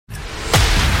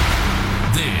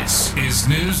This is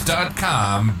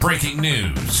Knewz.com breaking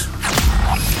news.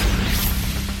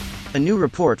 A new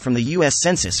report from the U.S.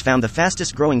 Census found the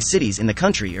fastest growing cities in the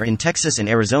country are in Texas and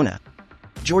Arizona.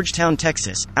 Georgetown,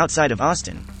 Texas, outside of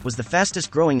Austin, was the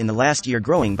fastest growing in the last year,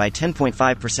 growing by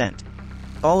 10.5%.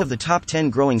 All of the top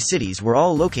 10 growing cities were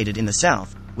all located in the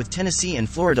South, with Tennessee and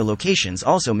Florida locations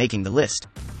also making the list.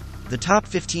 The top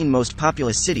 15 most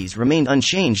populous cities remained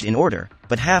unchanged in order,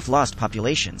 but half lost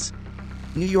populations.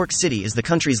 New York City is the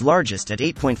country's largest at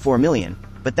 8.4 million,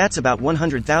 but that's about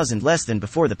 100,000 less than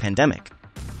before the pandemic.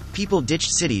 People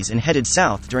ditched cities and headed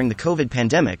south during the COVID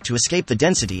pandemic to escape the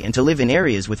density and to live in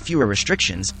areas with fewer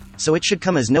restrictions, so it should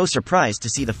come as no surprise to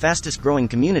see the fastest growing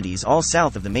communities all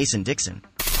south of the Mason-Dixon.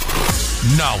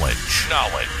 Knowledge.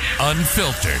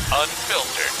 Unfiltered.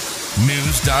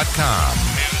 Knewz.com.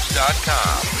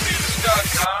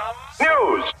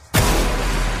 Knewz.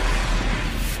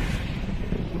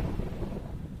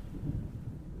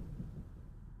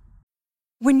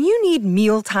 When you need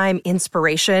mealtime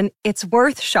inspiration, it's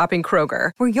worth shopping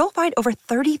Kroger, where you'll find over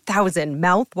 30,000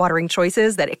 mouth-watering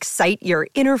choices that excite your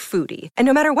inner foodie. And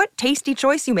no matter what tasty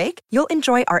choice you make, you'll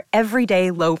enjoy our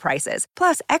everyday low prices,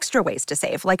 plus extra ways to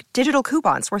save, like digital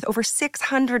coupons worth over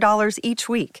 $600 each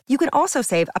week. You can also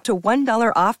save up to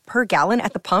 $1 off per gallon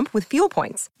at the pump with fuel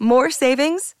points. More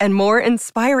savings and more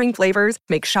inspiring flavors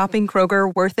make shopping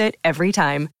Kroger worth it every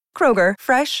time. Kroger,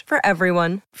 fresh for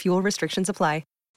everyone. Fuel restrictions apply.